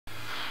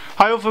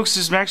Hi folks,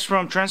 this is Max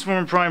from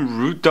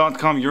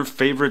TransformerPrimeRoot.com, your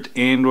favorite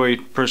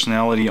Android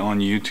personality on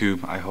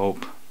YouTube, I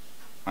hope.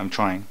 I'm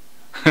trying.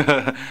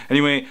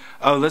 Anyway,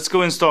 let's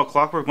go install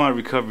ClockworkMod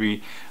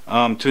Recovery.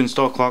 To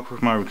install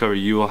ClockworkMod Recovery,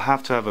 you will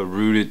have to have a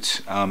rooted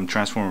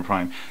Transformer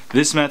Prime.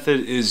 This method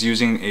is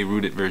using a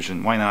rooted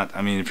version. Why not?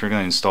 I mean, if you're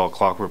going to install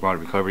ClockworkMod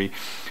Recovery,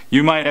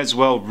 you might as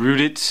well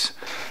root it.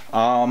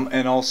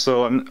 And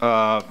also,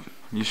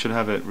 you should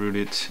have it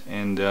rooted.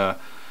 And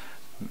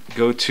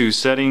go to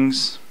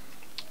Settings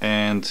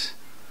and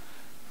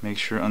make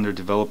sure under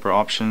Developer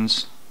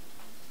Options.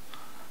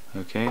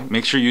 Okay,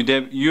 make sure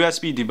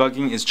USB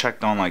debugging is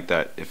checked on like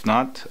that. If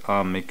not,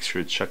 make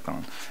sure it's checked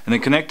on. And then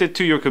connect it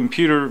to your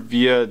computer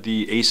via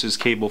the Asus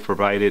cable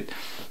provided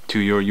to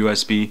your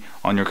USB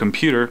on your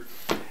computer.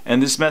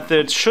 And this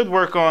method should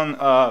work on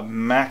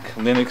Mac,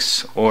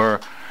 Linux, or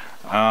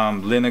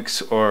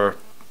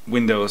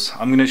Windows.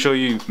 I'm going to show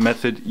you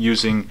method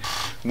using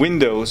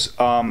Windows,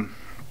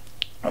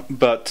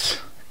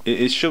 but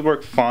it should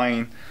work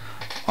fine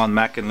on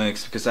Mac and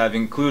Linux because I've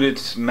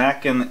included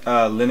Mac and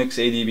Linux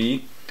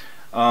ADB.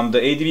 The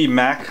ADB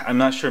Mac, I'm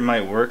not sure it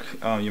might work.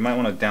 You might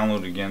want to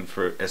download it again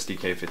for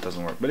SDK if it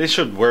doesn't work, but it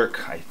should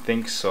work, I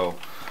think so.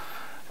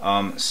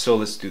 So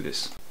let's do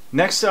this.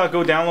 Next,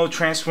 go download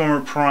Transformer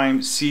Prime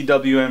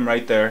CWM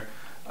right there.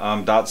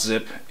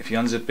 .zip. If you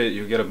unzip it,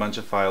 you'll get a bunch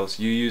of files.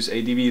 You use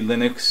ADB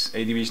Linux,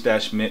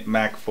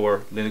 ADB-Mac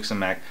for Linux and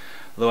Mac.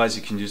 Otherwise,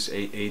 you can use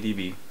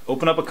ADB.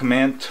 Open up a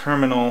command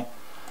terminal,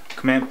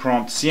 command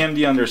prompt,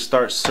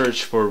 cmd_start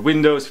search for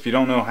Windows. If you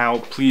don't know how,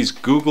 please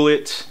Google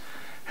it.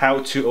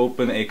 How to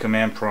open a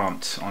command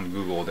prompt on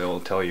Google, they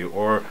will tell you.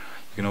 Or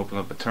you can open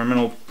up a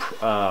terminal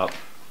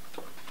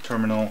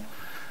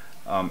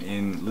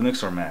in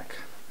Linux or Mac.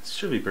 It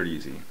should be pretty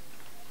easy.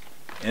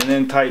 And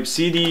then type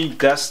cd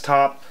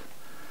desktop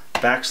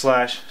 /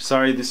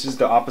 sorry, this is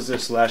the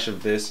opposite slash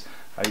of this.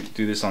 I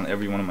do this on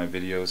every one of my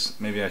videos.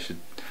 Maybe I should.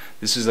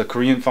 This is a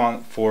Korean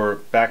font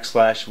for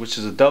 /, which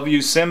is a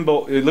W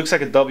symbol. It looks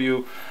like a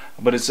W,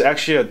 but it's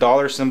actually a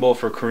dollar symbol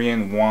for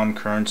Korean won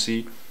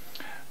currency.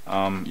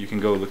 You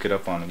can go look it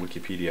up on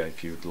Wikipedia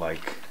if you'd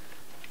like.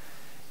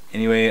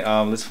 Anyway,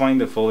 let's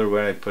find the folder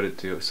where I put it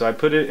to. So I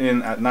put it in,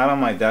 not on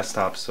my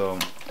desktop, so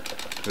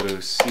go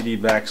to cd /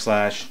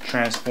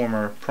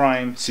 Transformer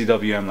Prime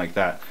CWM like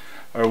that,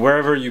 or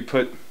wherever you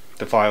put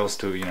the files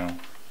to. You know,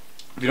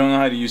 if you don't know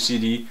how to use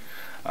CD,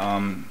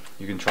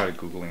 you can try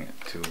googling it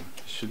too.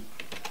 Should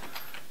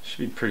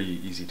be pretty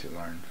easy to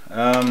learn.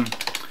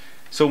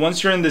 So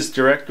once you're in this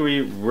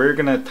directory, we're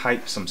gonna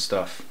type some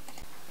stuff.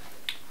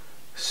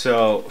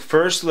 So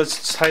first,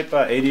 let's type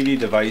ADB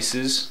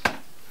devices,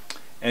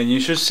 and you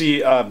should see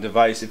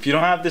device. If you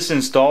don't have this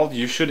installed,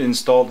 you should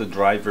install the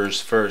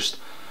drivers first.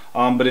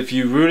 But if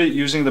you root it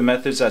using the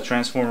methods at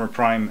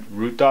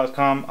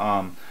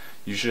TransformerPrimeRoot.com,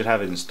 you should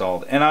have it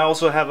installed. And I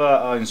also have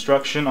a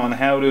instruction on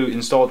how to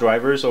install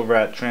drivers over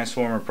at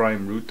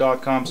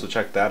TransformerPrimeRoot.com, so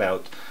check that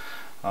out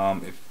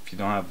if you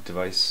don't have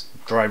device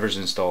drivers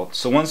installed.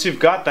 So once you've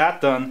got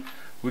that done,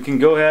 we can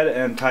go ahead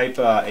and type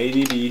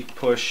ADB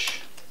push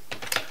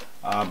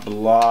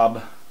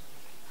blob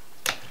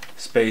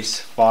space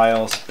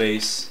file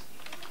space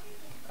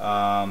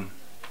I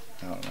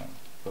don't know,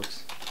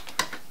 oops,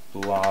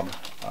 blob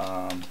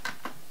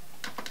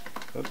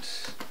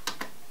oops.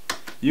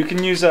 You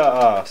can use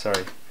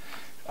actually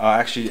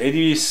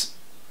ADB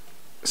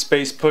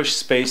space push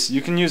space.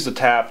 You can use the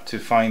tab to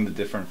find the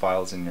different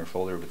files in your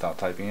folder without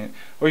typing it,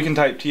 or you can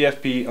type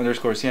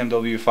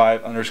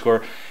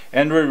tfp_cmw5_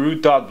 Android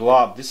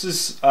root.blob. This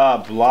is a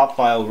blob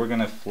file we're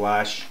gonna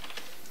flash.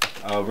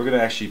 We're going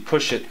to actually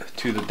push it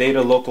to the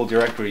data local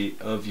directory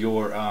of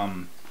your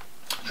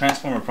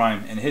Transformer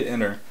Prime and hit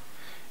enter.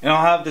 And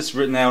I'll have this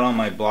written out on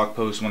my blog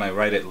post when I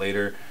write it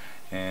later.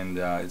 And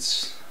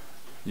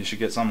you should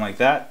get something like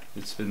that.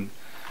 It's been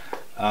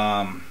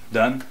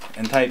done.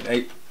 And type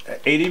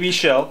ADB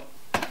shell.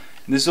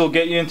 This will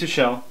get you into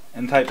shell.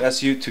 And type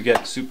SU to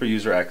get super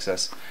user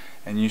access.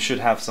 And you should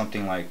have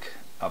something like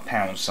a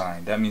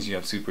 £. That means you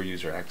have super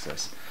user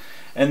access.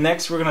 And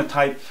next we're going to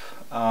type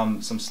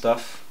some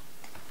stuff.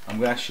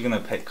 I'm actually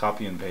going to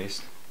copy and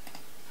paste.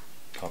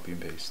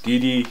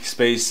 dd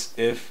space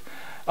if.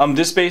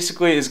 This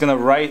basically is going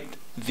to write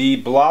the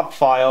blob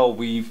file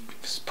we've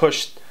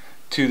pushed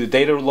to the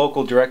data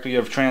local directory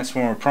of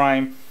Transformer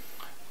Prime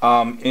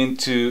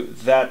into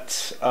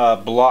that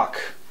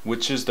block,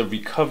 which is the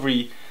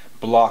recovery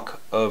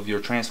block of your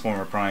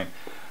Transformer Prime.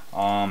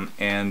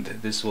 And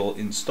this will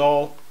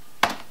install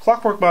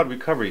ClockworkMod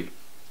Recovery.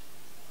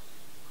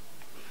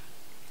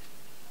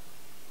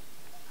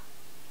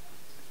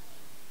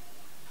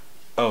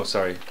 Oh,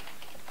 sorry.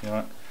 You know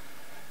what?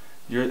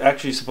 You're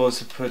actually supposed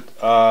to put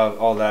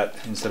all that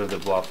instead of the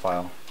blob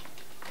file.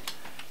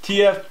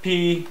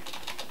 tfp_cwm.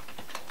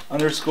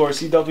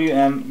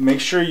 Make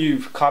sure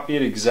you copy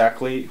it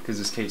exactly because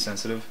it's case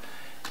sensitive.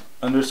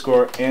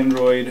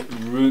 _Android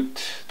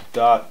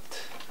root.blob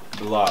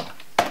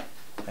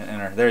and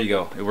enter. There you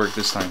go. It worked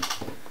this time.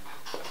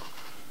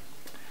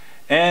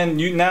 And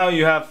now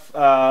you have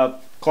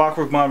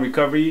ClockworkMod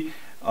Recovery.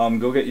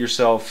 go get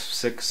yourself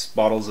 6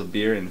 bottles of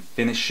beer and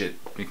finish it,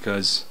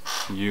 because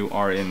you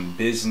are in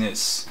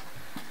business.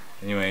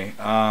 Anyway,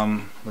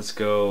 let's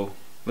go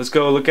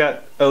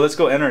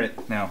enter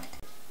it now.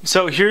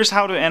 So here's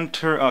how to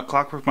enter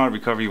ClockworkMod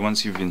Recovery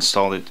once you've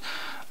installed it.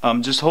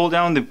 Just hold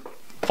down the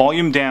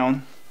volume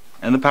down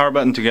and the power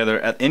button together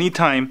at any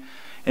time,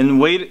 and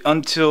wait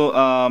until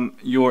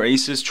your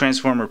Asus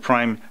Transformer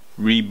Prime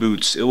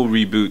reboots. It will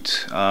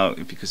reboot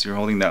because you're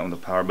holding that with the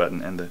power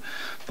button and the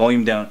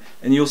volume down,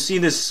 and you'll see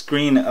this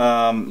screen,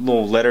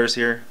 little letters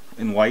here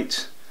in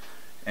white,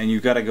 and you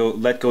gotta go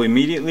let go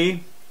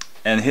immediately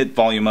and hit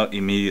volume up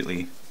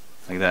immediately,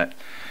 like that,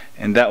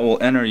 and that will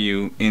enter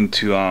you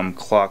into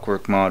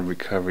ClockworkMod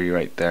Recovery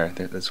right there.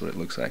 That's what it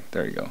looks like.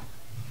 There you go.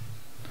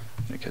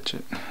 Let me catch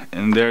it.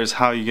 And there's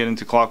how you get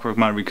into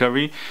ClockworkMod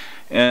Recovery,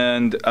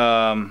 and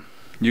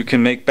you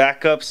can make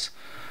backups,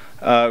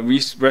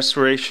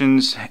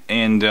 restorations,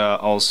 and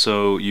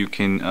also you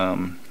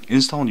can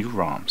install new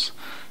ROMs.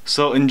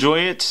 So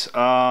enjoy it.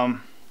 I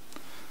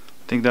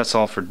think that's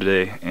all for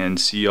today, and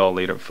see y'all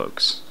later,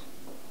 folks.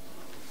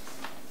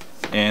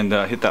 And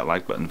hit that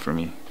like button for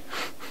me.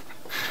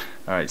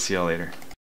 Alright, see y'all later.